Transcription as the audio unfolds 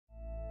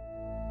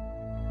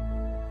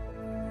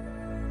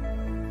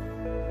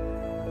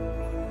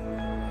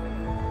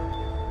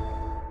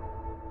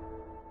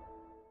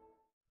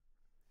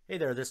Hey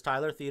there, this is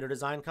Tyler, Theater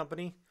Design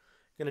Company.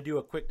 Going to do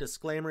a quick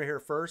disclaimer here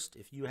first.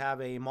 If you have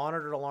a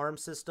monitored alarm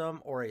system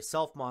or a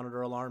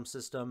self-monitor alarm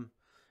system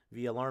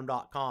via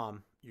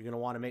alarm.com, you're going to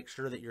want to make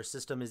sure that your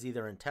system is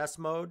either in test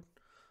mode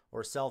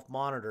or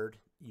self-monitored.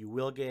 You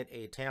will get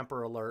a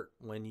tamper alert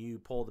when you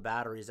pull the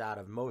batteries out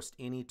of most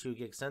any 2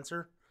 gig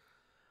sensor.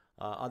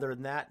 Other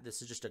than that,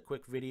 this is just a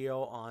quick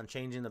video on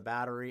changing the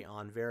battery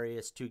on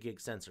various 2 gig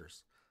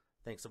sensors.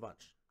 Thanks a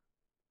bunch.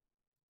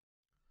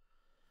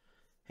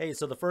 Hey,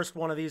 so the first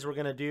one of these we're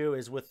going to do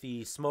is with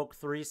the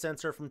Smoke-3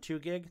 sensor from 2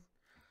 gig.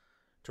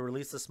 To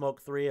release the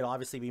Smoke-3, it'll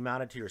obviously be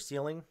mounted to your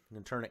ceiling. You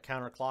can turn it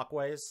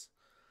counterclockwise.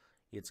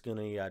 It's going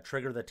to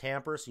trigger the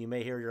tamper, so you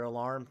may hear your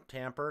alarm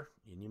tamper,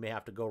 and you may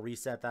have to go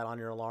reset that on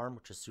your alarm,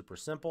 which is super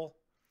simple.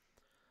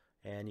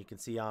 And you can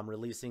see I'm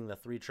releasing the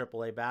 3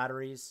 AAA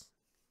batteries.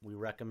 We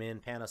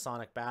recommend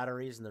Panasonic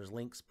batteries, and there's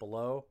links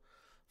below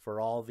for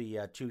all the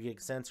 2 gig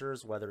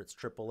sensors, whether it's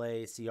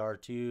AAA,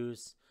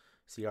 CR2s,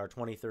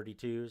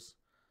 CR2032s.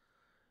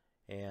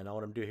 And all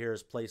I'm going to do here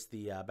is place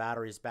the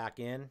batteries back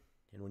in.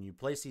 And when you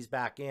place these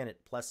back in,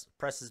 it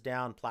presses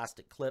down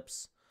plastic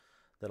clips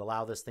that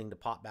allow this thing to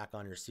pop back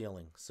on your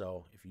ceiling.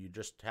 So if you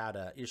just had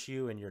an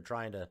issue and you're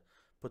trying to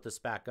put this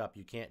back up,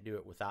 you can't do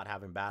it without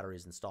having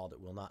batteries installed. It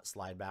will not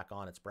slide back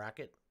on its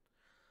bracket.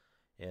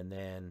 And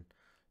then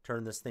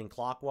turn this thing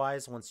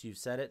clockwise. Once you've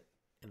set it,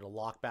 it'll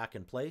lock back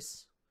in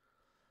place.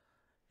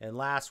 And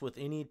last, with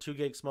any 2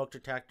 gig smoke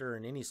detector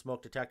and any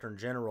smoke detector in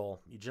general,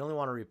 you generally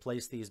want to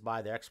replace these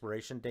by the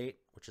expiration date,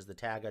 which is the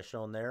tag I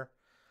shown there.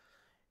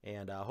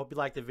 And I hope you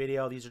like the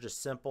video. These are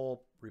just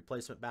simple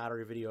replacement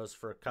battery videos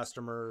for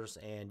customers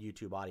and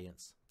YouTube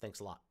audience.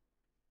 Thanks a lot.